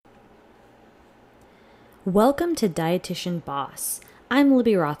Welcome to Dietitian Boss. I'm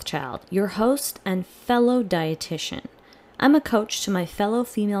Libby Rothschild, your host and fellow dietitian. I'm a coach to my fellow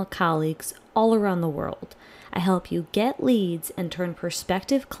female colleagues all around the world. I help you get leads and turn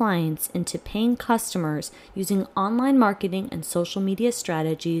prospective clients into paying customers using online marketing and social media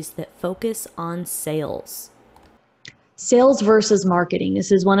strategies that focus on sales. Sales versus marketing.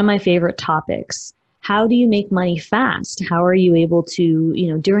 This is one of my favorite topics. How do you make money fast? How are you able to,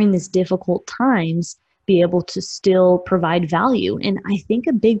 during these difficult times, be able to still provide value? And I think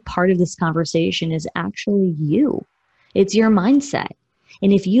a big part of this conversation is actually you. It's your mindset.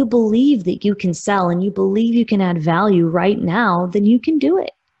 And if you believe that you can sell and you believe you can add value right now, then you can do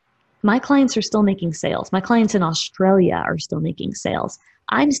it. My clients are still making sales. My clients in Australia are still making sales.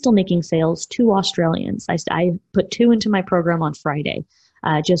 I'm still making sales to Australians. I put 2 into my program on Friday.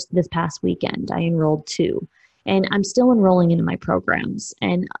 Just this past weekend, I enrolled 2. And I'm still enrolling into my programs.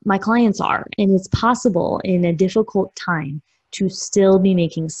 And my clients are. And it's possible in a difficult time to still be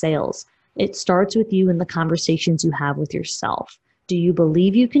making sales. It starts with you and the conversations you have with yourself. Do you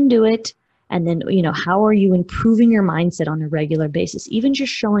believe you can do it? And then, how are you improving your mindset on a regular basis? Even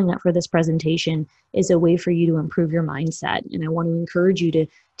just showing up for this presentation is a way for you to improve your mindset. And I want to encourage you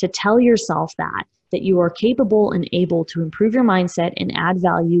to tell yourself that you are capable and able to improve your mindset and add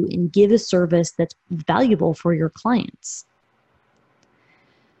value and give a service that's valuable for your clients.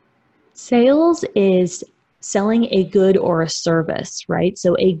 Sales is selling a good or a service, right?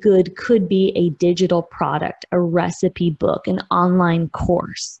 So a good could be a digital product, a recipe book, an online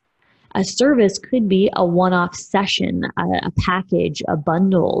course. A service could be a one-off session, a package, a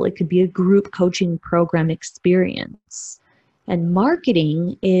bundle. It could be a group coaching program experience. And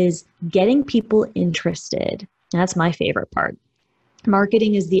marketing is getting people interested. That's my favorite part.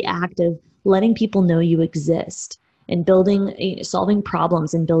 Marketing is the act of letting people know you exist and solving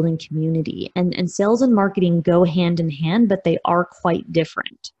problems and building community. And sales and marketing go hand in hand, but they are quite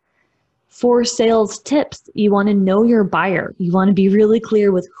different. For sales tips, you want to know your buyer. You want to be really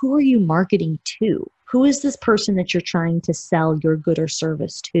clear with who are you marketing to? Who is this person that you're trying to sell your good or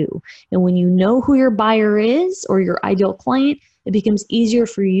service to? And when you know who your buyer is or your ideal client, it becomes easier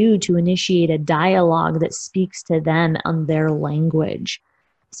for you to initiate a dialogue that speaks to them on their language.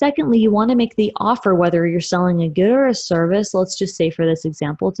 Secondly, you want to make the offer, whether you're selling a good or a service. Let's just say for this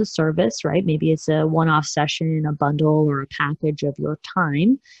example, it's a service, right? Maybe it's a one-off session, a bundle, or a package of your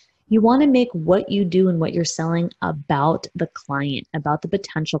time. You want to make what you do and what you're selling about the client, about the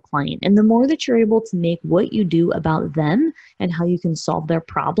potential client. And the more that you're able to make what you do about them and how you can solve their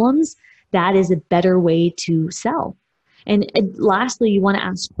problems, that is a better way to sell. And lastly, you want to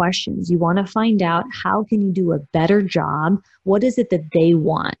ask questions. You want to find out how can you do a better job? What is it that they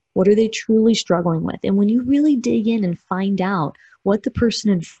want? What are they truly struggling with? And when you really dig in and find out what the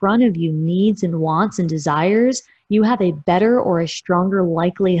person in front of you needs and wants and desires, you have a better or a stronger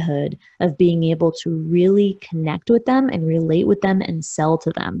likelihood of being able to really connect with them and relate with them and sell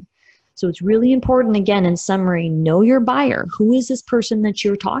to them. So it's really important, again, in summary, know your buyer. Who is this person that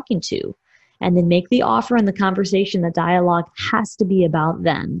you're talking to? And then make the offer and the conversation, the dialogue has to be about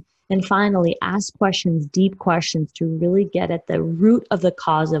them. And finally, ask questions, deep questions to really get at the root of the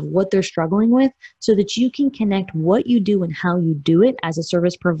cause of what they're struggling with so that you can connect what you do and how you do it as a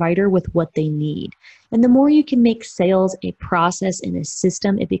service provider with what they need. And the more you can make sales a process and a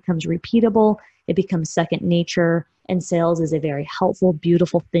system, it becomes repeatable, it becomes second nature, and sales is a very helpful,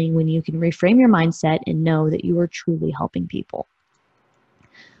 beautiful thing when you can reframe your mindset and know that you are truly helping people.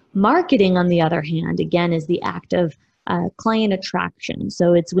 Marketing, on the other hand, again, is the act of client attraction.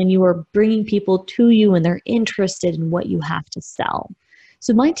 So it's when you are bringing people to you and they're interested in what you have to sell.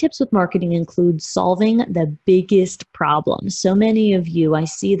 So my tips with marketing include solving the biggest problems. So many of you, I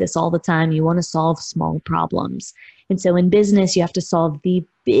see this all the time, you want to solve small problems. And so in business, you have to solve the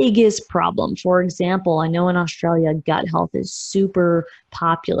biggest problem. For example, I know in Australia, gut health is super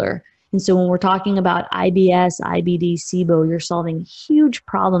popular. And so when we're talking about IBS, IBD, SIBO, you're solving huge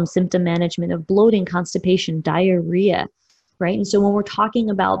problems, symptom management of bloating, constipation, diarrhea, right? And so when we're talking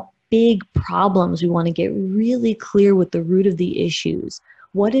about big problems, we want to get really clear with the root of the issues.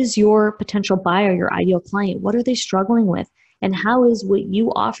 What is your potential buyer, your ideal client? What are they struggling with? And how is what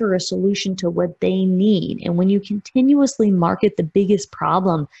you offer a solution to what they need? And when you continuously market the biggest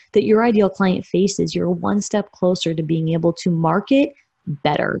problem that your ideal client faces, you're one step closer to being able to market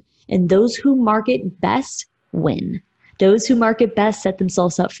better. And those who market best win. Those who market best set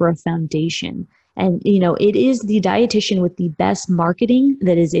themselves up for a foundation. And, it is the dietitian with the best marketing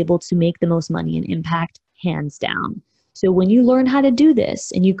that is able to make the most money and impact, hands down. So when you learn how to do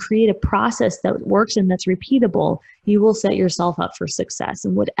this and you create a process that works and that's repeatable, you will set yourself up for success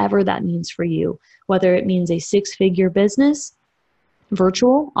and whatever that means for you, whether it means a six-figure business,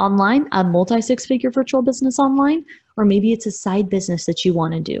 virtual, online, a multi-six-figure virtual business online, or maybe it's a side business that you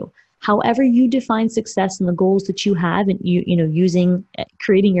want to do. However you define success and the goals that you have and using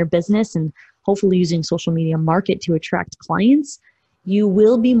creating your business and hopefully using social media market to attract clients, you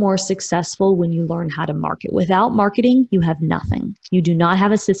will be more successful when you learn how to market. Without marketing, you have nothing. You do not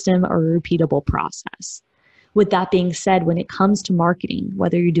have a system or a repeatable process. With that being said, when it comes to marketing,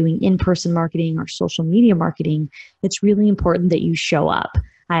 whether you're doing in-person marketing or social media marketing, it's really important that you show up.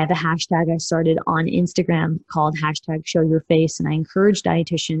 I have a hashtag I started on Instagram called #ShowYourFace, and I encourage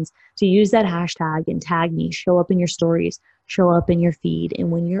dietitians to use that hashtag and tag me, show up in your stories, show up in your feed.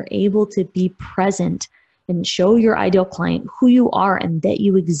 And when you're able to be present and show your ideal client who you are and that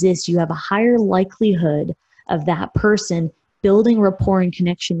you exist, you have a higher likelihood of that person building rapport and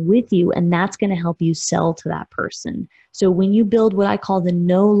connection with you, and that's going to help you sell to that person. So when you build what I call the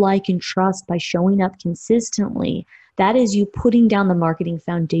know, like, and trust by showing up consistently, that is you putting down the marketing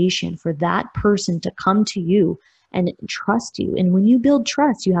foundation for that person to come to you and trust you. And when you build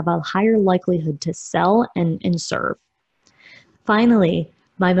trust, you have a higher likelihood to sell and serve. Finally,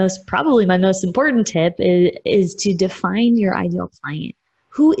 probably my most important tip is to define your ideal client.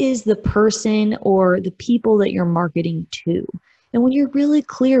 Who is the person or the people that you're marketing to? And when you're really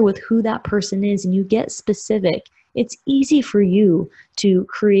clear with who that person is and you get specific, it's easy for you to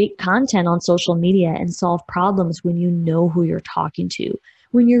create content on social media and solve problems when you know who you're talking to.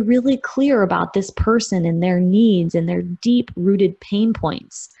 When you're really clear about this person and their needs and their deep-rooted pain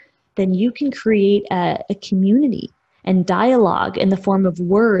points, then you can create a community and dialogue in the form of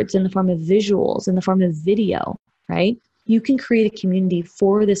words, in the form of visuals, in the form of video, right? You can create a community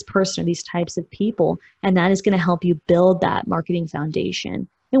for this person or these types of people, and that is going to help you build that marketing foundation.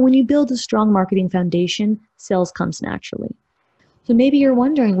 And when you build a strong marketing foundation, sales comes naturally. So maybe you're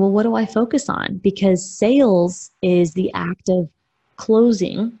wondering, well, what do I focus on? Because sales is the act of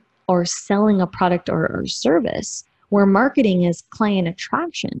closing or selling a product or service, where marketing is client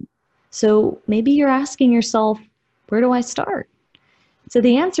attraction. So maybe you're asking yourself, where do I start? So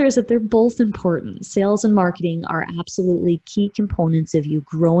the answer is that they're both important. Sales and marketing are absolutely key components of you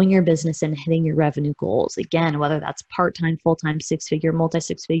growing your business and hitting your revenue goals. Again, whether that's part-time, full-time, six-figure,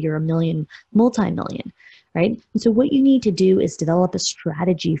 multi-six-figure, a million, multi-million, right? And so what you need to do is develop a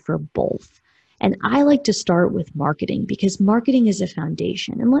strategy for both. And I like to start with marketing because marketing is a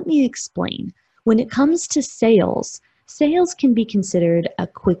foundation. And let me explain. When it comes to sales, sales can be considered a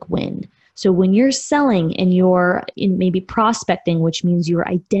quick win. So when you're selling and you're in maybe prospecting, which means you're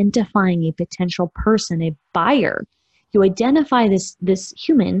identifying a potential person, a buyer, you identify this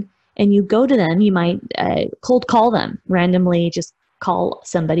human and you go to them. You might cold call them randomly, just call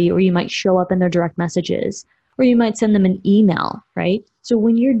somebody, or you might show up in their direct messages, or you might send them an email, right? So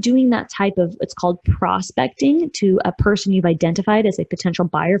when you're doing that type of, it's called prospecting to a person you've identified as a potential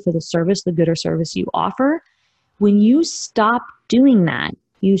buyer for the service, the good or service you offer, when you stop doing that,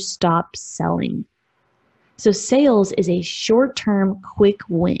 you stop selling. So sales is a short-term quick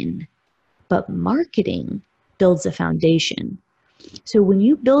win, but marketing builds a foundation. So when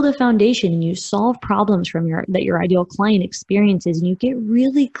you build a foundation and you solve problems that your ideal client experiences and you get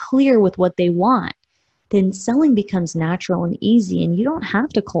really clear with what they want, then selling becomes natural and easy, and you don't have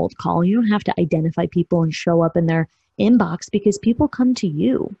to cold call. You don't have to identify people and show up in their inbox because people come to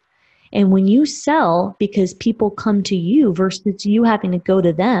you. And when you sell because people come to you versus you having to go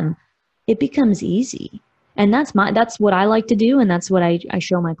to them, it becomes easy. And that's what I like to do, and that's what I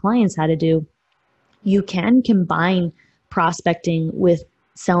show my clients how to do. You can combine prospecting with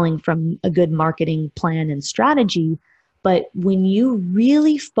selling from a good marketing plan and strategy, but when you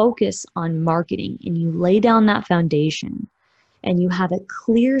really focus on marketing and you lay down that foundation, and you have a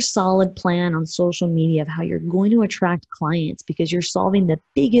clear, solid plan on social media of how you're going to attract clients because you're solving the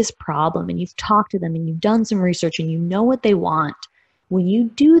biggest problem and you've talked to them and you've done some research and you know what they want. When you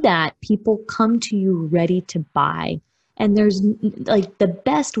do that, people come to you ready to buy. And there's like the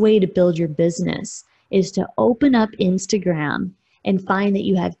best way to build your business is to open up Instagram and find that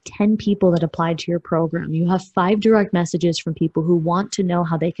you have 10 people that applied to your program. You have 5 direct messages from people who want to know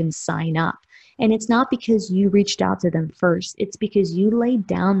how they can sign up. And it's not because you reached out to them first. It's because you laid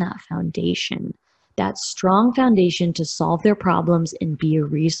down that foundation, that strong foundation to solve their problems and be a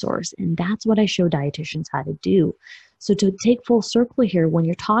resource. And that's what I show dietitians how to do. So to take full circle here, when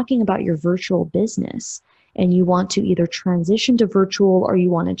you're talking about your virtual business and you want to either transition to virtual or you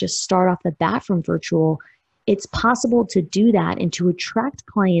want to just start off the bat from virtual, it's possible to do that and to attract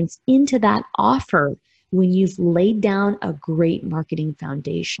clients into that offer when you've laid down a great marketing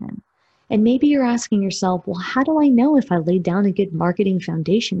foundation. And maybe you're asking yourself, well, how do I know if I laid down a good marketing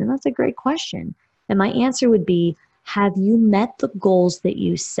foundation? And that's a great question. And my answer would be, have you met the goals that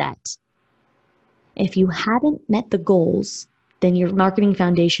you set? If you haven't met the goals, then your marketing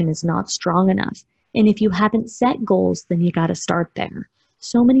foundation is not strong enough. And if you haven't set goals, then you got to start there.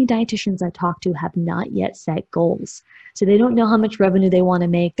 So many dietitians I talk to have not yet set goals. So they don't know how much revenue they want to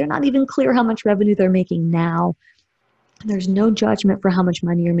make. They're not even clear how much revenue they're making now. There's no judgment for how much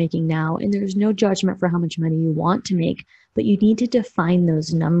money you're making now, and there's no judgment for how much money you want to make, but you need to define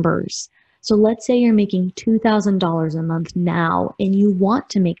those numbers. So let's say you're making $2,000 a month now, and you want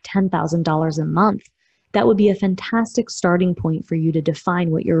to make $10,000 a month. That would be a fantastic starting point for you to define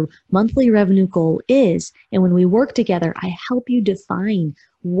what your monthly revenue goal is. And when we work together, I help you define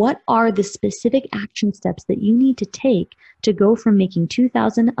what are the specific action steps that you need to take to go from making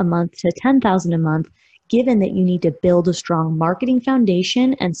 $2,000 a month to $10,000 a month, given that you need to build a strong marketing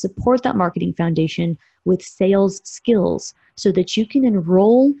foundation and support that marketing foundation with sales skills so that you can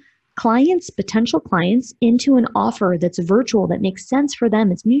enroll clients, potential clients, into an offer that's virtual, that makes sense for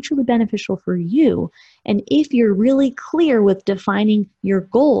them, it's mutually beneficial for you. And if you're really clear with defining your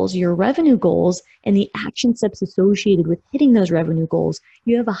goals, your revenue goals, and the action steps associated with hitting those revenue goals,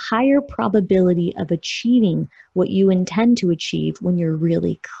 you have a higher probability of achieving what you intend to achieve when you're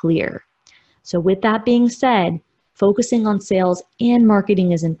really clear. So with that being said, focusing on sales and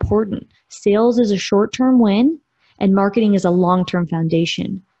marketing is important. Sales is a short-term win, and marketing is a long-term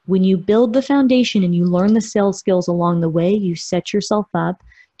foundation. When you build the foundation and you learn the sales skills along the way, you set yourself up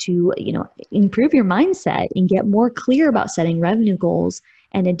to, improve your mindset and get more clear about setting revenue goals.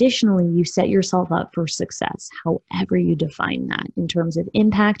 And additionally, you set yourself up for success, however you define that, in terms of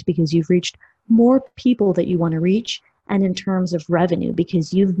impact, because you've reached more people that you want to reach, and in terms of revenue,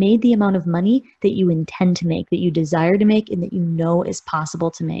 because you've made the amount of money that you intend to make, that you desire to make, and that you know is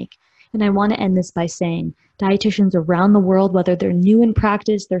possible to make. And I want to end this by saying dietitians around the world, whether they're new in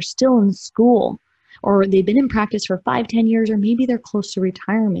practice, they're still in school, or they've been in practice for 5-10 years, or maybe they're close to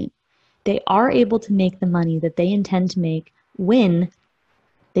retirement, they are able to make the money that they intend to make when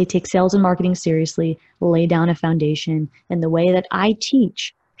they take sales and marketing seriously, lay down a foundation. And the way that I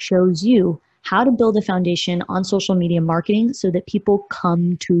teach shows you how to build a foundation on social media marketing so that people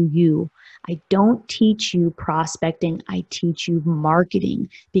come to you. I don't teach you prospecting, I teach you marketing,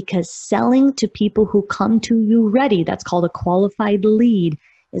 because selling to people who come to you ready, that's called a qualified lead,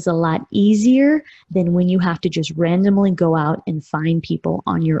 is a lot easier than when you have to just randomly go out and find people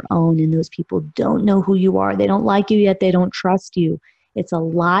on your own, and those people don't know who you are, they don't like you yet, they don't trust you. It's a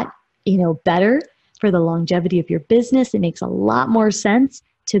lot, better for the longevity of your business. It makes a lot more sense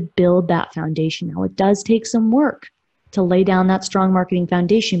to build that foundation. Now, it does take some work to lay down that strong marketing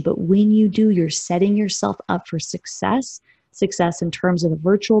foundation, but when you do, you're setting yourself up for success in terms of a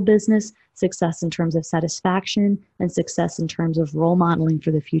virtual business, success in terms of satisfaction, and success in terms of role modeling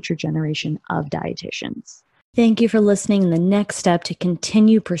for the future generation of dietitians. Thank you for listening. The next step to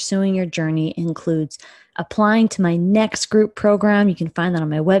continue pursuing your journey includes applying to my next group program. You can find that on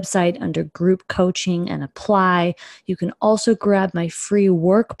my website under group coaching and apply. You can also grab my free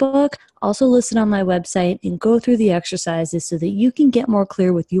workbook, also listed on my website, and go through the exercises so that you can get more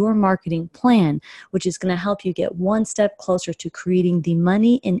clear with your marketing plan, which is going to help you get one step closer to creating the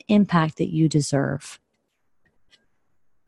money and impact that you deserve.